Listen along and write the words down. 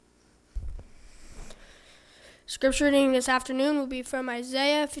Scripture reading this afternoon will be from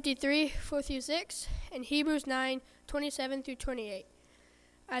Isaiah 53, 4 through 6, and Hebrews 9, 27 through 28.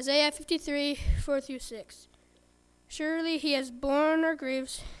 Isaiah 53, 4 through 6. Surely he has borne our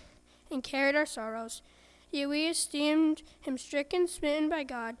griefs and carried our sorrows, yet we esteemed him stricken, smitten by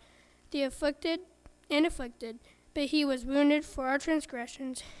God, the afflicted, but he was wounded for our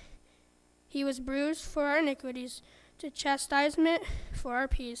transgressions. He was bruised for our iniquities. The chastisement for our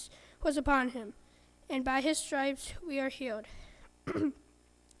peace was upon him, and by his stripes we are healed.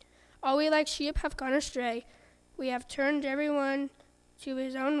 All we like sheep have gone astray. We have turned everyone to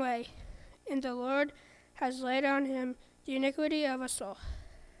his own way, and the Lord has laid on him the iniquity of us all.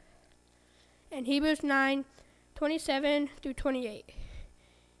 And Hebrews 9, 27 through 28.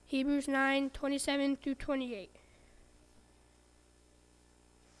 Hebrews 9, 27 through 28.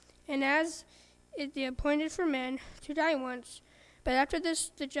 And as it is appointed for men to die once, but after this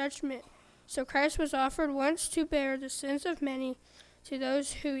the judgment, so Christ was offered once to bear the sins of many. To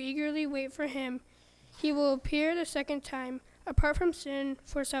those who eagerly wait for him, he will appear the second time, apart from sin,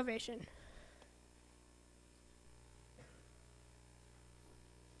 for salvation.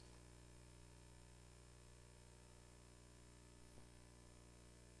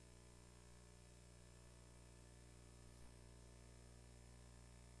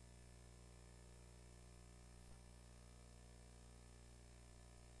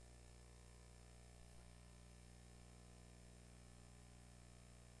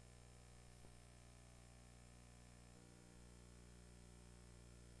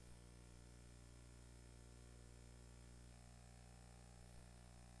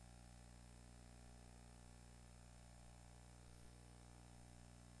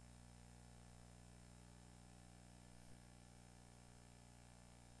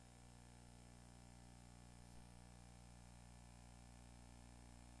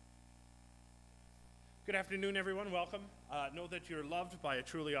 Good afternoon, everyone. Welcome. Know that you're loved by a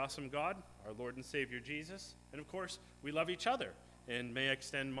truly awesome God, our Lord and Savior Jesus. And of course, we love each other. And may I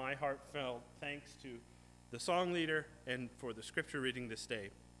extend my heartfelt thanks to the song leader and for the scripture reading this day.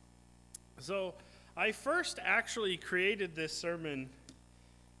 So, I first actually created this sermon,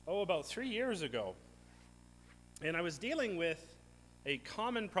 about 3 years ago. And I was dealing with a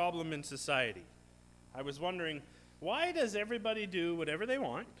common problem in society. I was wondering, why does everybody do whatever they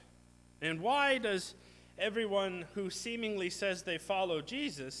want? And why does everyone who seemingly says they follow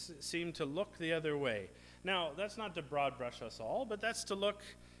Jesus seem to look the other way? Now, that's not to broad brush us all, but that's to look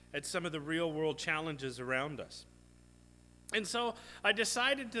at some of the real world challenges around us. And so I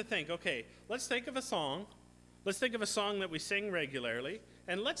decided to think, okay, let's think of a song. Let's think of a song that we sing regularly,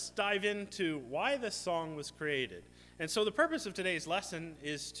 and let's dive into why this song was created. And so the purpose of today's lesson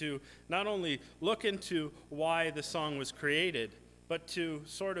is to not only look into why the song was created, but to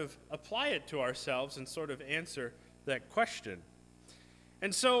sort of apply it to ourselves and sort of answer that question.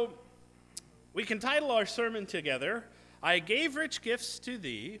 And so we can title our sermon together, I gave rich gifts to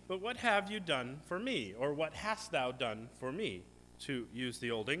thee, but what have you done for me? Or what hast thou done for me, to use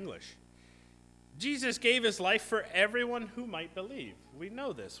the Old English. Jesus gave his life for everyone who might believe. We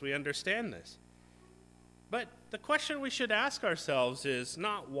know this, we understand this. But the question we should ask ourselves is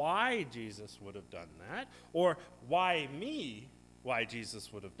not why Jesus would have done that, or why me, why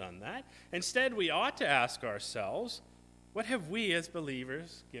Jesus would have done that. Instead, we ought to ask ourselves, what have we as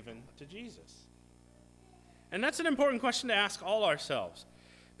believers given to Jesus? And that's an important question to ask all ourselves.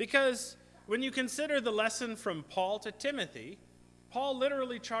 Because when you consider the lesson from Paul to Timothy, Paul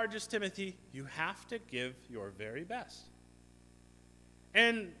literally charges Timothy, you have to give your very best.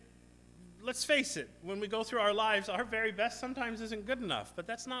 And let's face it, when we go through our lives, our very best sometimes isn't good enough, but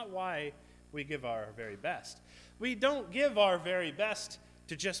that's not why we give our very best. We don't give our very best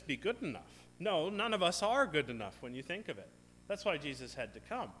to just be good enough. No, none of us are good enough when you think of it. That's why Jesus had to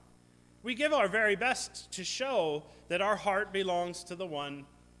come. We give our very best to show that our heart belongs to the one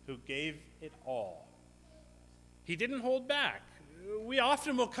who gave it all. He didn't hold back. We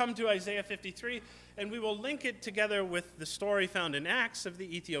often will come to Isaiah 53, and we will link it together with the story found in Acts of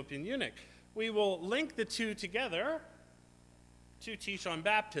the Ethiopian eunuch. We will link the two together to teach on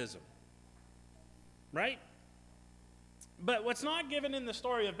baptism. Right? But what's not given in the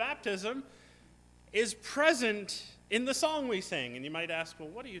story of baptism is present in the song we sing. And you might ask, well,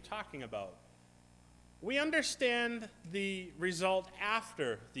 what are you talking about? We understand the result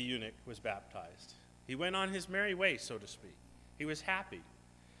after the eunuch was baptized. He went on his merry way, so to speak. He was happy.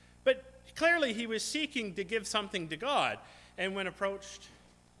 But clearly he was seeking to give something to God. And when approached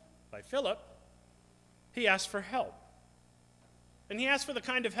by Philip, he asked for help. And he asked for the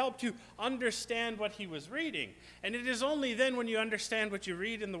kind of help to understand what he was reading. And it is only then when you understand what you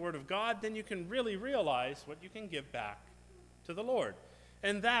read in the Word of God, then you can really realize what you can give back to the Lord.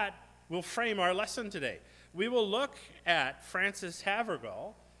 And that will frame our lesson today. We will look at Frances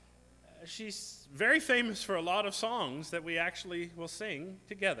Havergal. She's very famous for a lot of songs that we actually will sing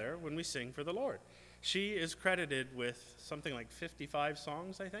together when we sing for the Lord. She is credited with something like 55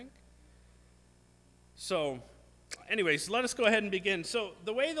 songs, I think. So, anyways, let us go ahead and begin. So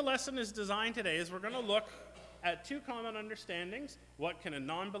the way the lesson is designed today is we're going to look at two common understandings. What can a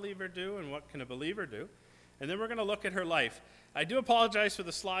non-believer do and what can a believer do? And then we're going to look at her life. I do apologize for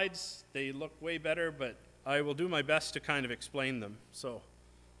the slides. They look way better, but I will do my best to kind of explain them. So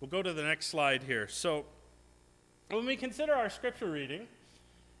we'll go to the next slide here. So when we consider our scripture reading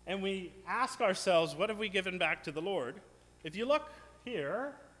and we ask ourselves, what have we given back to the Lord? If you look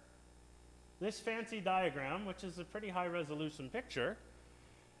here, this fancy diagram, which is a pretty high-resolution picture,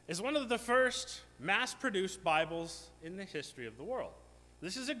 is one of the first mass-produced Bibles in the history of the world.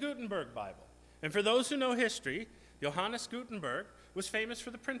 This is a Gutenberg Bible. And for those who know history, Johannes Gutenberg was famous for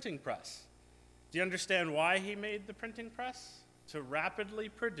the printing press. Do you understand why he made the printing press? To rapidly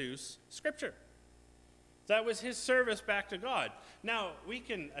produce Scripture. That was his service back to God. Now, we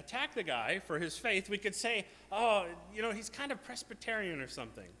can attack the guy for his faith. We could say, oh, he's kind of Presbyterian or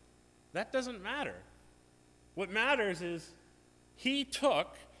something. That doesn't matter. What matters is he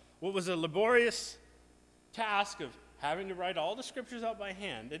took what was a laborious task of having to write all the scriptures out by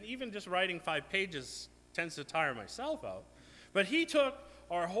hand, and even just writing 5 pages tends to tire myself out. But he took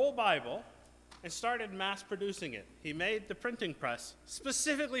our whole Bible and started mass producing it. He made the printing press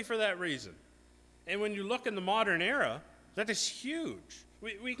specifically for that reason. And when you look in the modern era, that is huge.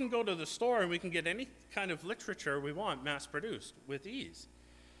 We can go to the store and we can get any kind of literature we want mass produced with ease.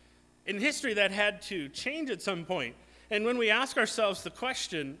 In history, that had to change at some point. And when we ask ourselves the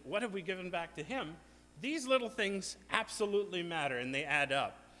question, what have we given back to him? These little things absolutely matter, and they add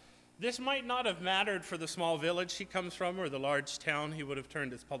up. This might not have mattered for the small village he comes from or the large town he would have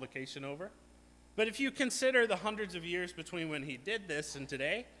turned his publication over. But if you consider the hundreds of years between when he did this and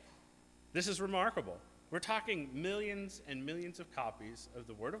today, this is remarkable. We're talking millions and millions of copies of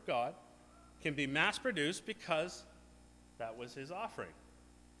the Word of God can be mass-produced because that was his offering.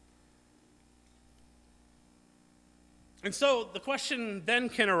 And so the question then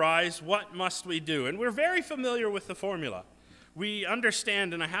can arise, what must we do? And we're very familiar with the formula. We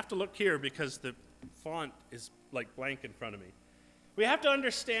understand, and I have to look here because the font is like blank in front of me. We have to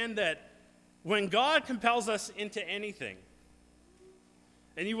understand that when God compels us into anything,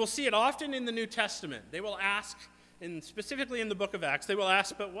 and you will see it often in the New Testament, they will ask, and specifically in the book of Acts, they will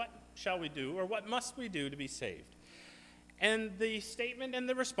ask, but what shall we do, or what must we do to be saved? And the statement and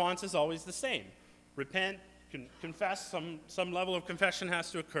the response is always the same. Repent, confess, some level of confession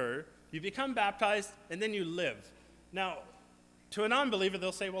has to occur. You become baptized, and then you live. Now, to a non-believer,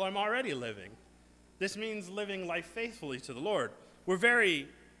 they'll say, well, I'm already living. This means living life faithfully to the Lord. We're very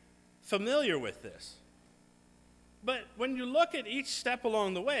familiar with this. But when you look at each step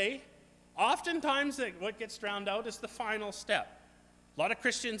along the way, oftentimes what gets drowned out is the final step. A lot of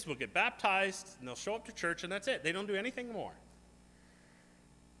Christians will get baptized, and they'll show up to church, and that's it. They don't do anything more.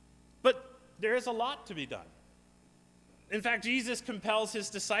 But there is a lot to be done. In fact, Jesus compels his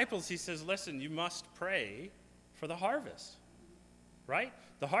disciples. He says, listen, you must pray for the harvest, right?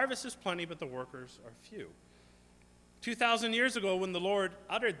 The harvest is plenty, but the workers are few. 2,000 years ago, when the Lord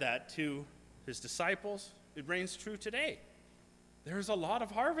uttered that to his disciples, it reigns true today. There's a lot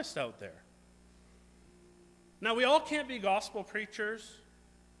of harvest out there. Now, we all can't be gospel preachers.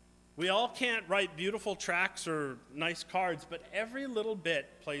 We all can't write beautiful tracts or nice cards, but every little bit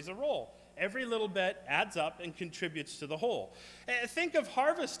plays a role. Every little bit adds up and contributes to the whole. Think of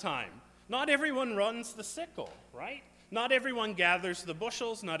harvest time. Not everyone runs the sickle, right? Not everyone gathers the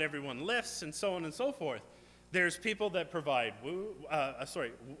bushels. Not everyone lifts, and so on and so forth. There's people that provide wood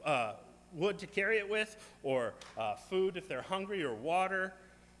to carry it with, or food if they're hungry, or water.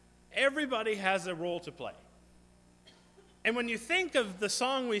 Everybody has a role to play. And when you think of the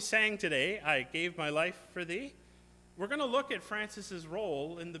song we sang today, I Gave My Life for Thee, we're going to look at Frances's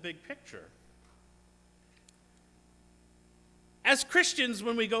role in the big picture. As Christians,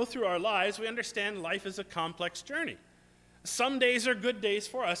 when we go through our lives, we understand life is a complex journey. Some days are good days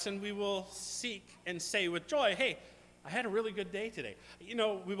for us, and we will seek and say with joy, hey, I had a really good day today.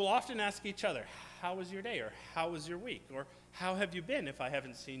 We will often ask each other, how was your day? Or how was your week? Or how have you been if I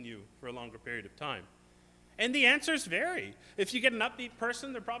haven't seen you for a longer period of time? And the answers vary. If you get an upbeat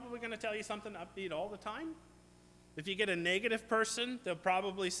person, they're probably going to tell you something upbeat all the time. If you get a negative person, they'll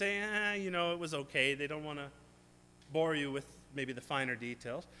probably say, it was okay. They don't want to bore you with maybe the finer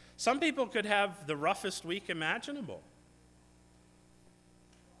details. Some people could have the roughest week imaginable.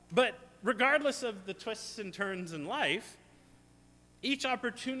 But regardless of the twists and turns in life, each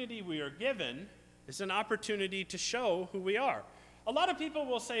opportunity we are given is an opportunity to show who we are. A lot of people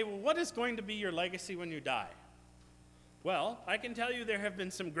will say, well, what is going to be your legacy when you die? Well, I can tell you there have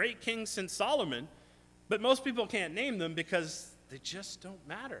been some great kings since Solomon, but most people can't name them because they just don't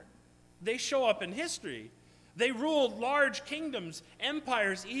matter. They show up in history. They ruled large kingdoms,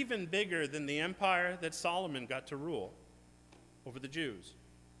 empires even bigger than the empire that Solomon got to rule over the Jews.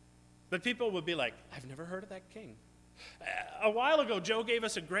 But people would be like, I've never heard of that king. A while ago, Joe gave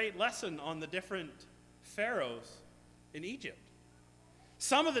us a great lesson on the different pharaohs in Egypt.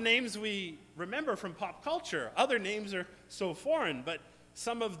 Some of the names we remember from pop culture, other names are so foreign, but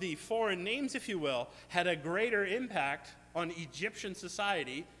some of the foreign names, if you will, had a greater impact on Egyptian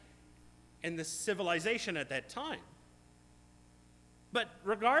society and the civilization at that time. But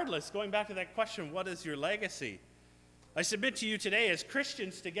regardless, going back to that question, what is your legacy? I submit to you today, as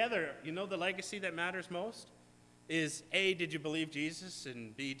Christians together, you know the legacy that matters most is A, did you believe Jesus?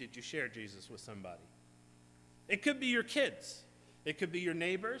 And B, did you share Jesus with somebody? It could be your kids. It could be your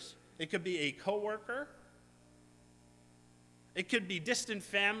neighbors. It could be a coworker. It could be distant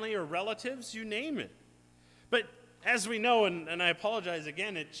family or relatives, you name it. But as we know, and I apologize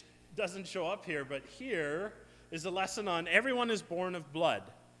again, it doesn't show up here, but here is a lesson on everyone is born of blood.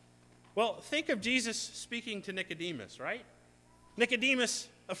 Well, think of Jesus speaking to Nicodemus, right? Nicodemus,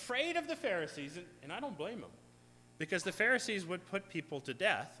 afraid of the Pharisees, and I don't blame him, because the Pharisees would put people to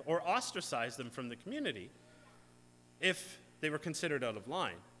death or ostracize them from the community if they were considered out of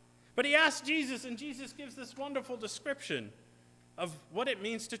line. But he asked Jesus, and Jesus gives this wonderful description of what it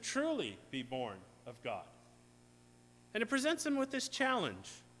means to truly be born of God. And it presents him with this challenge.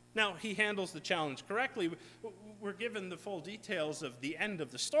 Now, he handles the challenge correctly. We're given the full details of the end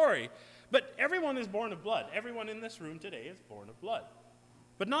of the story. But everyone is born of blood. Everyone in this room today is born of blood.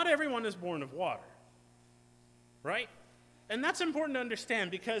 But not everyone is born of water. Right? And that's important to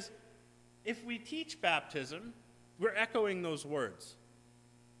understand, because if we teach baptism, we're echoing those words.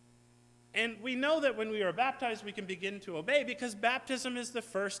 And we know that when we are baptized, we can begin to obey, because baptism is the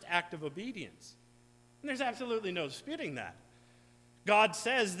first act of obedience. And there's absolutely no disputing that. God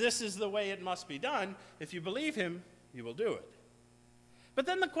says this is the way it must be done. If you believe him, you will do it. But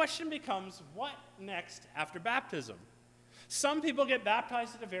then the question becomes, what next after baptism? Some people get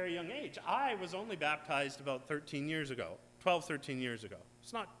baptized at a very young age. I was only baptized about 13 years ago, 12, 13 years ago.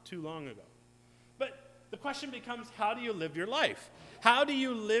 It's not too long ago. But the question becomes, how do you live your life? How do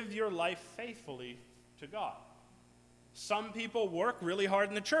you live your life faithfully to God? Some people work really hard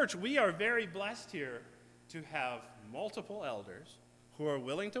in the church. We are very blessed here to have multiple elders who are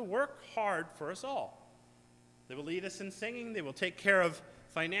willing to work hard for us all. They will lead us in singing. They will take care of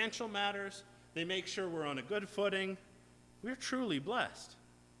financial matters. They make sure we're on a good footing. We're truly blessed.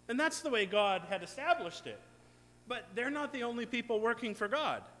 And that's the way God had established it. But they're not the only people working for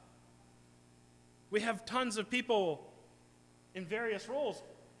God. We have tons of people in various roles.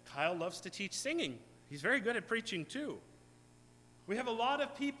 Kyle loves to teach singing. He's very good at preaching too. We have a lot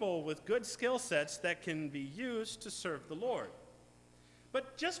of people with good skill sets that can be used to serve the Lord.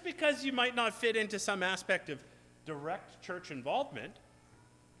 But just because you might not fit into some aspect of direct church involvement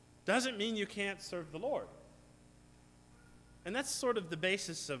doesn't mean you can't serve the Lord. And that's sort of the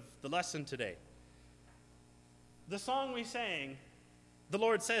basis of the lesson today. The song we sang, the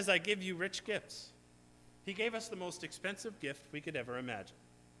Lord says, I give you rich gifts. He gave us the most expensive gift we could ever imagine.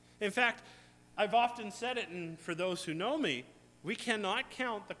 In fact, I've often said it, and for those who know me, we cannot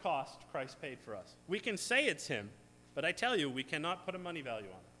count the cost Christ paid for us. We can say it's him, but I tell you, we cannot put a money value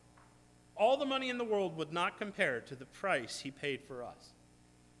on it. All the money in the world would not compare to the price he paid for us.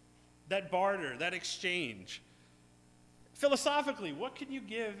 That barter, that exchange. Philosophically, what can you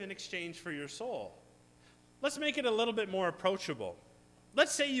give in exchange for your soul? Let's make it a little bit more approachable.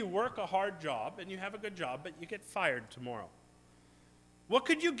 Let's say you work a hard job and you have a good job, but you get fired tomorrow. What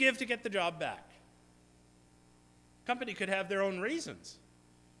could you give to get the job back? Company could have their own reasons.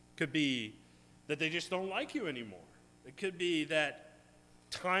 Could be that they just don't like you anymore. It could be that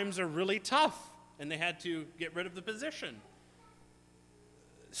times are really tough and they had to get rid of the position.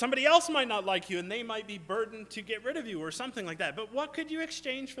 Somebody else might not like you and they might be burdened to get rid of you or something like that. But what could you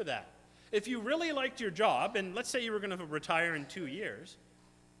exchange for that? If you really liked your job, and let's say you were going to retire in 2 years,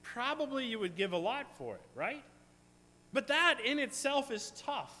 probably you would give a lot for it, right? But that in itself is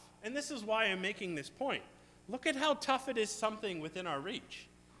tough. And this is why I'm making this point. Look at how tough it is something within our reach.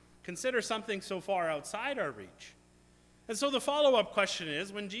 Consider something so far outside our reach. And so the follow-up question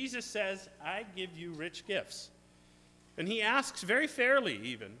is, when Jesus says, I give you rich gifts, And he asks very fairly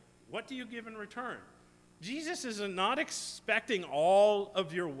even, what do you give in return? Jesus is not expecting all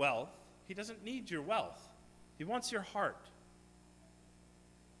of your wealth. He doesn't need your wealth. He wants your heart.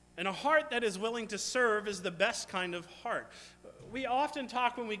 And a heart that is willing to serve is the best kind of heart. We often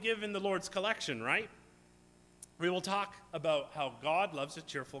talk when we give in the Lord's collection, right? We will talk about how God loves a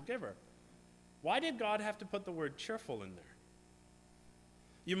cheerful giver. Why did God have to put the word cheerful in there?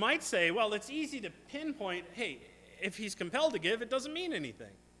 You might say, well, it's easy to pinpoint, hey, if he's compelled to give, it doesn't mean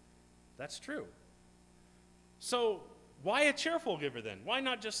anything. That's true. So why a cheerful giver then? Why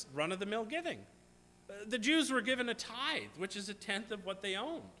not just run-of-the-mill giving? The Jews were given a tithe, which is a tenth of what they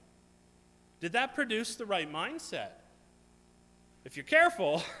owned. Did that produce the right mindset? If you're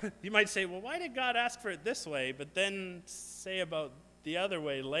careful, you might say, well, why did God ask for it this way, but then say about the other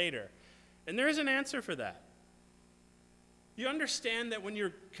way later? And there is an answer for that. You understand that when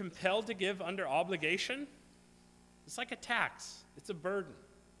you're compelled to give under obligation, it's like a tax. It's a burden.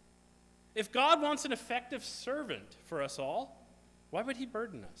 If God wants an effective servant for us all, why would he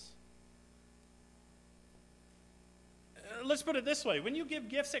burden us? Let's put it this way. When you give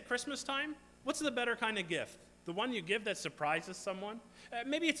gifts at Christmas time, what's the better kind of gift? The one you give that surprises someone?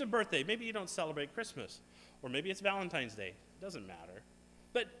 Maybe it's a birthday. Maybe you don't celebrate Christmas. Or maybe it's Valentine's Day. It doesn't matter.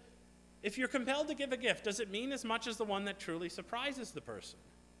 But if you're compelled to give a gift, does it mean as much as the one that truly surprises the person?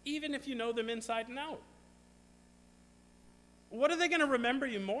 Even if you know them inside and out. What are they going to remember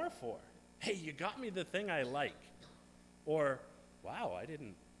you more for? Hey, you got me the thing I like. Or, wow, I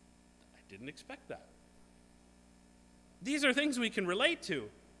didn't expect that. These are things we can relate to.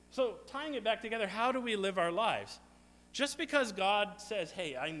 So tying it back together, how do we live our lives? Just because God says,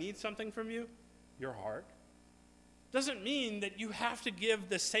 hey, I need something from you, your heart, doesn't mean that you have to give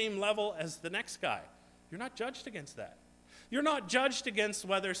the same level as the next guy. You're not judged against that. You're not judged against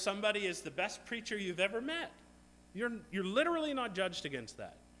whether somebody is the best preacher you've ever met. You're literally not judged against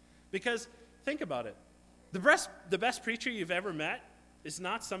that. Because think about it. The best preacher you've ever met is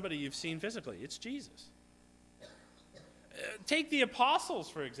not somebody you've seen physically. It's Jesus. Take the apostles,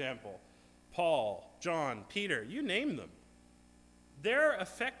 for example. Paul, John, Peter, you name them. Their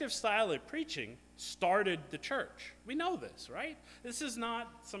effective style of preaching started the church. We know this, right? This is not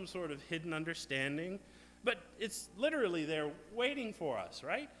some sort of hidden understanding, but it's literally there waiting for us,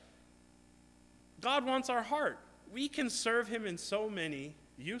 right? God wants our heart. We can serve him in so many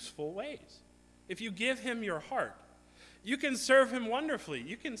useful ways. If you give him your heart, you can serve him wonderfully.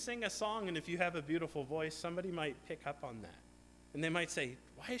 You can sing a song, and if you have a beautiful voice, somebody might pick up on that. And they might say,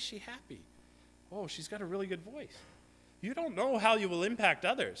 why is she happy? Oh, she's got a really good voice. You don't know how you will impact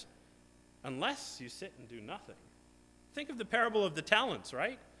others unless you sit and do nothing. Think of the parable of the talents,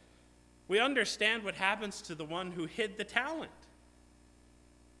 right? We understand what happens to the one who hid the talent.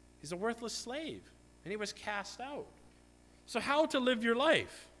 He's a worthless slave, and he was cast out. So how to live your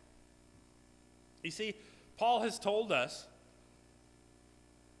life? You see, Paul has told us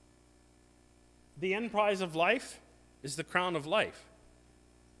the end prize of life is the crown of life.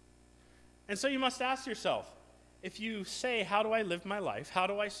 And so you must ask yourself, if you say, how do I live my life? How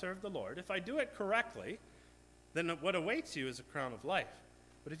do I serve the Lord? If I do it correctly, then what awaits you is a crown of life.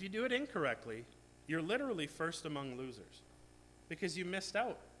 But if you do it incorrectly, you're literally first among losers because you missed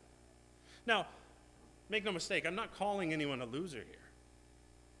out. Now, make no mistake, I'm not calling anyone a loser here.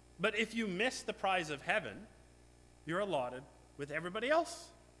 But if you miss the prize of heaven, you're allotted with everybody else.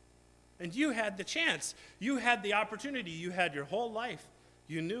 And you had the chance. You had the opportunity. You had your whole life.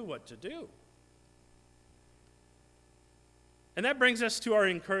 You knew what to do. And that brings us to our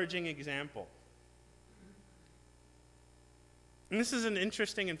encouraging example. And this is an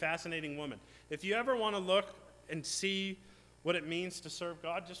interesting and fascinating woman. If you ever want to look and see what it means to serve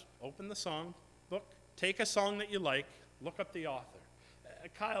God, just open the song book, take a song that you like, look up the author.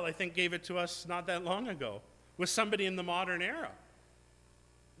 Kyle, I think, gave it to us not that long ago with somebody in the modern era.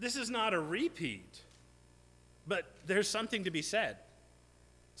 This is not a repeat, but there's something to be said.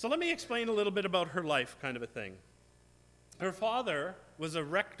 So let me explain a little bit about her life, kind of a thing. Her father was a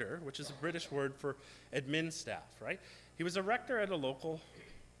rector, which is a British word for admin staff, right? He was a rector at a local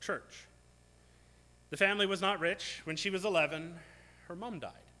church. The family was not rich. When she was 11, her mom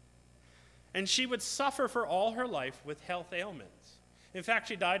died. And she would suffer for all her life with health ailments. In fact,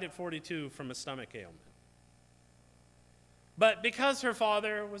 she died at 42 from a stomach ailment. But because her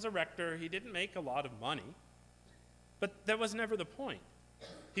father was a rector, he didn't make a lot of money. But that was never the point.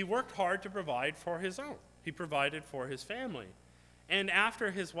 He worked hard to provide for his own. He provided for his family. And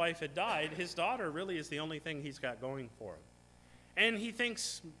after his wife had died, his daughter really is the only thing he's got going for him. And he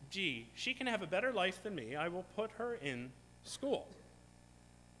thinks, gee, she can have a better life than me. I will put her in school.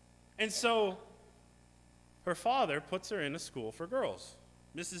 And so her father puts her in a school for girls,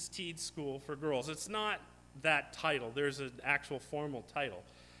 Mrs. Teed's School for Girls. It's not that title. There's an actual formal title.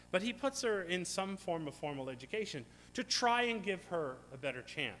 But he puts her in some form of formal education to try and give her a better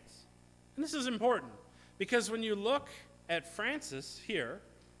chance. And this is important because when you look at Frances here,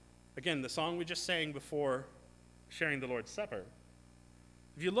 again, the song we just sang before sharing the Lord's Supper,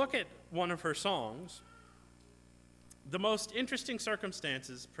 if you look at one of her songs, the most interesting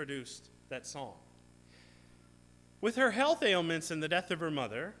circumstances produced that song. With her health ailments and the death of her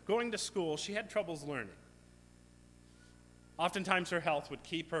mother, going to school, she had troubles learning. Oftentimes her health would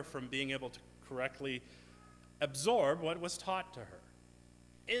keep her from being able to correctly absorb what was taught to her.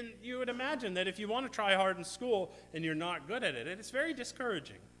 And you would imagine that if you want to try hard in school and you're not good at it, it's very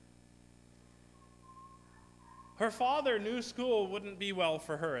discouraging. Her father knew school wouldn't be well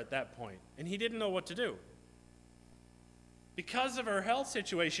for her at that point, and he didn't know what to do. Because of her health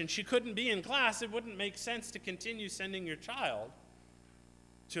situation, she couldn't be in class. It wouldn't make sense to continue sending your child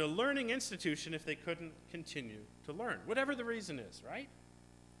to a learning institution if they couldn't continue to learn, whatever the reason is, right?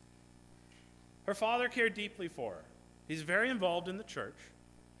 Her father cared deeply for her. He's very involved in the church.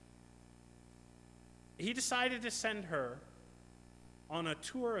 He decided to send her on a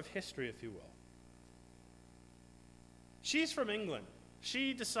tour of history, if you will. She's from England.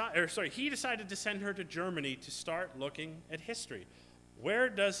 He decided to send her to Germany to start looking at history. Where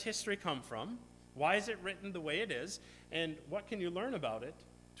does history come from? Why is it written the way it is? And what can you learn about it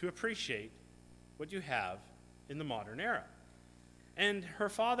to appreciate what you have in the modern era? And her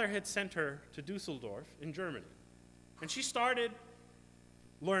father had sent her to Dusseldorf in Germany. And she started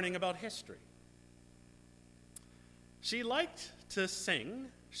learning about history. She liked to sing.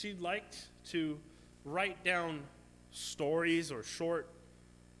 She liked to write down stories or short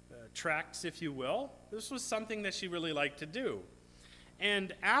tracts, if you will. This was something that she really liked to do.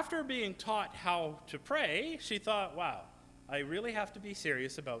 And after being taught how to pray, she thought, wow, I really have to be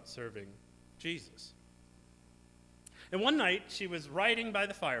serious about serving Jesus. And one night, she was writing by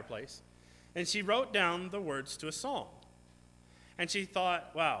the fireplace, and she wrote down the words to a song. And she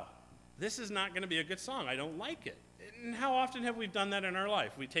thought, wow, this is not going to be a good song. I don't like it. And how often have we done that in our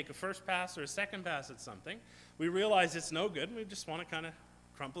life? We take a first pass or a second pass at something. We realize it's no good, and we just want to kind of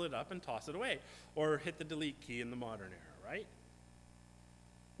crumple it up and toss it away, or hit the delete key in the modern era, right?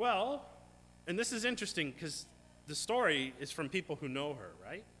 Well, and this is interesting because the story is from people who know her,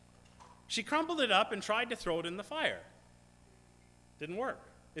 right? She crumpled it up and tried to throw it in the fire. Didn't work.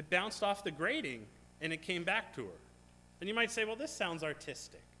 It bounced off the grating, and it came back to her. And you might say, well, this sounds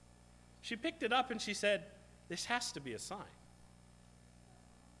artistic. She picked it up and she said, this has to be a sign.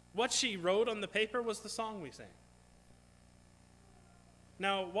 What she wrote on the paper was the song we sang.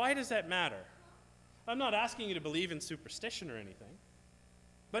 Now, why does that matter? I'm not asking you to believe in superstition or anything,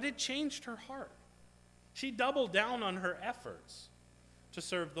 but it changed her heart. She doubled down on her efforts to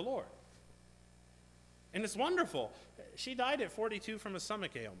serve the Lord. And it's wonderful. She died at 42 from a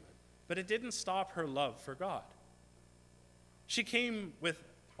stomach ailment, but it didn't stop her love for God. She came with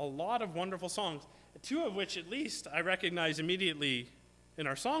a lot of wonderful songs, two of which at least I recognize immediately in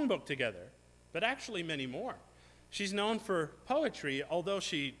our songbook together, but actually many more. She's known for poetry, although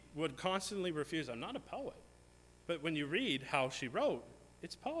she would constantly refuse, I'm not a poet. But when you read how she wrote,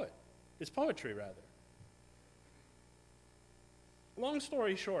 it's poetry rather. Long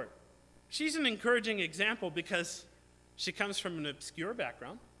story short, she's an encouraging example because she comes from an obscure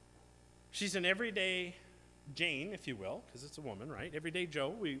background. She's an everyday Jane, if you will, because it's a woman, right? Everyday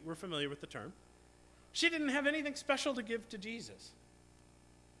Joe, we're familiar with the term. She didn't have anything special to give to Jesus.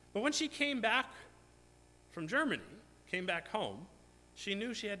 But when she came back from Germany, came back home, she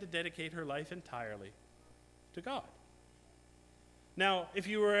knew she had to dedicate her life entirely to God. Now, if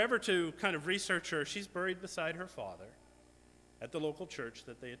you were ever to kind of research her, she's buried beside her father at the local church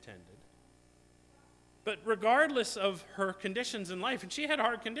that they attended. But regardless of her conditions in life, and she had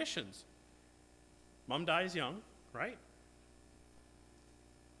hard conditions. Mom dies young, right?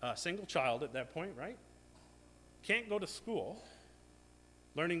 A single child at that point, right? Can't go to school.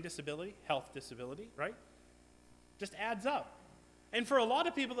 Learning disability, health disability, right? Just adds up. And for a lot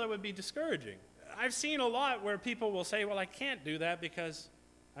of people, that would be discouraging. I've seen a lot where people will say, well, I can't do that because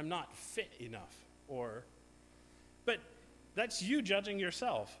I'm not fit enough. But that's you judging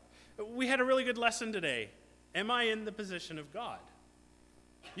yourself. We had a really good lesson today. Am I in the position of God?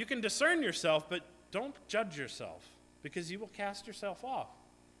 You can discern yourself, but don't judge yourself because you will cast yourself off.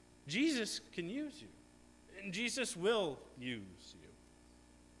 Jesus can use you, and Jesus will use you.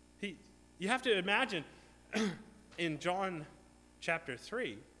 You have to imagine in John chapter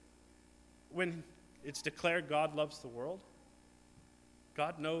 3, when it's declared God loves the world,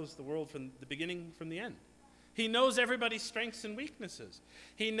 God knows the world from the beginning from the end. He knows everybody's strengths and weaknesses.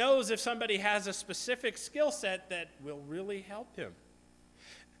 He knows if somebody has a specific skill set that will really help him.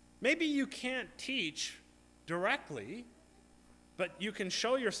 Maybe you can't teach directly, but you can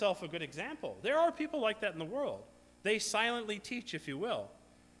show yourself a good example. There are people like that in the world. They silently teach, if you will.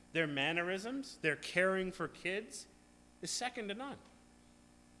 Their mannerisms, their caring for kids is second to none.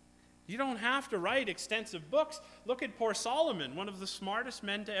 You don't have to write extensive books. Look at poor Solomon, one of the smartest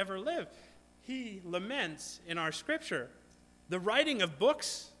men to ever live. He laments in our scripture, the writing of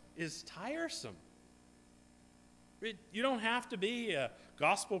books is tiresome. You don't have to be a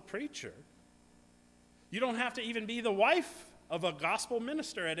gospel preacher. You don't have to even be the wife of a gospel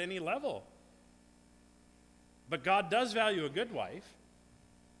minister at any level. But God does value a good wife.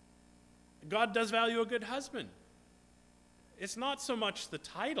 God does value a good husband. It's not so much the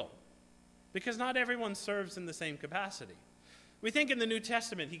title, because not everyone serves in the same capacity. We think in the New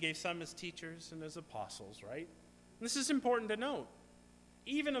Testament he gave some as teachers and as apostles, right? And this is important to note.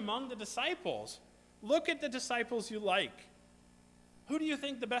 Even among the disciples, look at the disciples you like. Who do you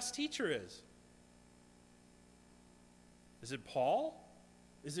think the best teacher is? Is it Paul?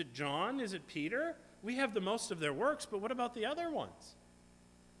 Is it John? Is it Peter? We have the most of their works, but what about the other ones?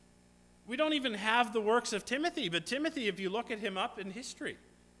 We don't even have the works of Timothy, but Timothy, if you look at him up in history,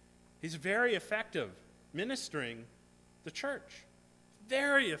 he's very effective ministering the church.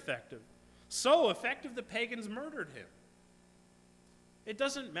 Very effective. So effective the pagans murdered him. It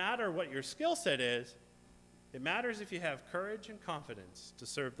doesn't matter what your skill set is. It matters if you have courage and confidence to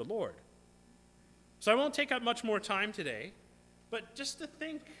serve the Lord. So I won't take up much more time today, but just to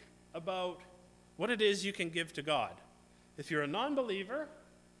think about what it is you can give to God. If you're a non-believer,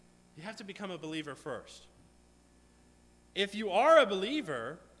 you have to become a believer first. If you are a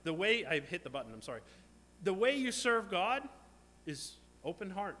believer, the way you serve God is open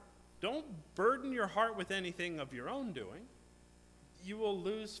heart. Don't burden your heart with anything of your own doing. You will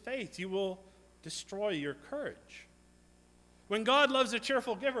lose faith. You will destroy your courage. When God loves a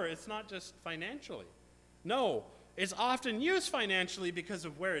cheerful giver, it's not just financially. No, it's often used financially because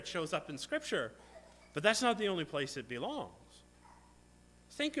of where it shows up in Scripture, but that's not the only place it belongs.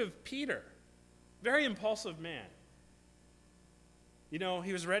 Think of Peter, very impulsive man. You know,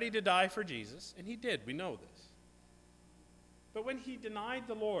 he was ready to die for Jesus, and he did. We know this. But when he denied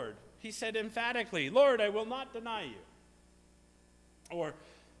the Lord, he said emphatically, "Lord, I will not deny you." Or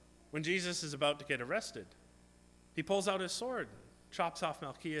when Jesus is about to get arrested, he pulls out his sword, chops off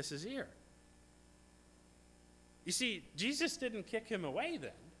Malchus' ear. You see, Jesus didn't kick him away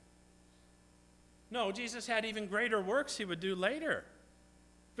then. No, Jesus had even greater works he would do later.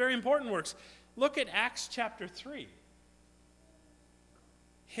 Very important works. Look at Acts chapter 3.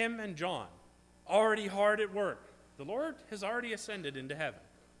 Him and John, already hard at work. The Lord has already ascended into heaven.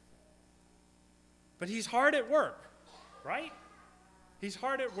 But he's hard at work, right? He's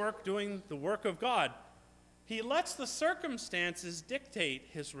hard at work doing the work of God. He lets the circumstances dictate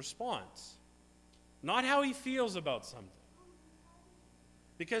his response, not how he feels about something.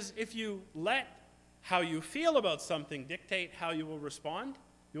 Because if you let how you feel about something dictate how you will respond,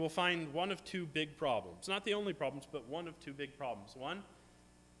 you will find one of two big problems. Not the only problems, but one of two big problems. One,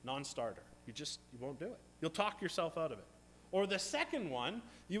 non-starter. You won't do it. You'll talk yourself out of it. Or the second one,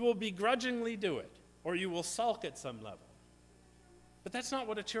 you will begrudgingly do it, or you will sulk at some level. But that's not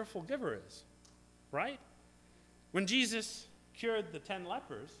what a cheerful giver is, right? When Jesus cured the 10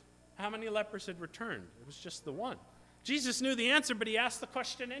 lepers, how many lepers had returned? It was just the one. Jesus knew the answer, but he asked the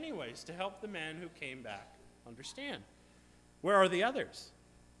question anyways to help the man who came back understand. Where are the others?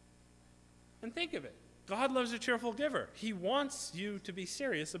 And think of it. God loves a cheerful giver. He wants you to be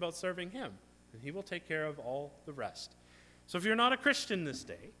serious about serving him, and he will take care of all the rest. So if you're not a Christian this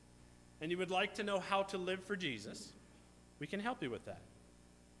day, and you would like to know how to live for Jesus, we can help you with that.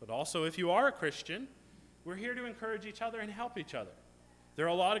 But also, if you are a Christian, we're here to encourage each other and help each other. There are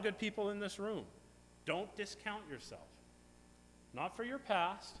a lot of good people in this room. Don't discount yourself. Not for your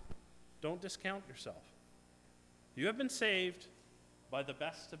past. Don't discount yourself. You have been saved by the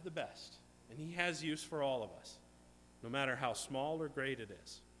best of the best, and he has use for all of us, no matter how small or great it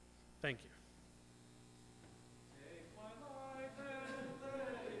is. Thank you.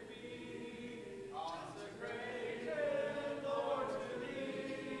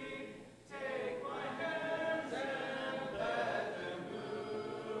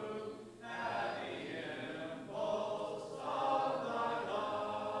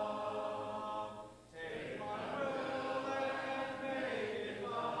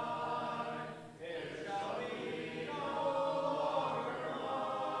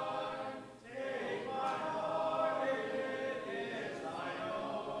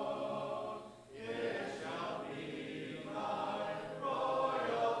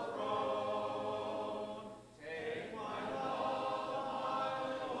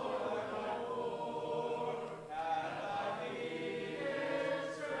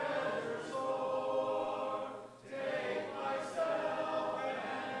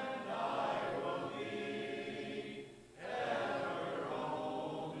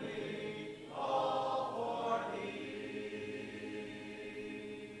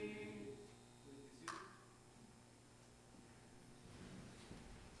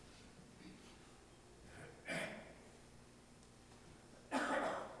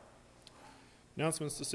 Announcements to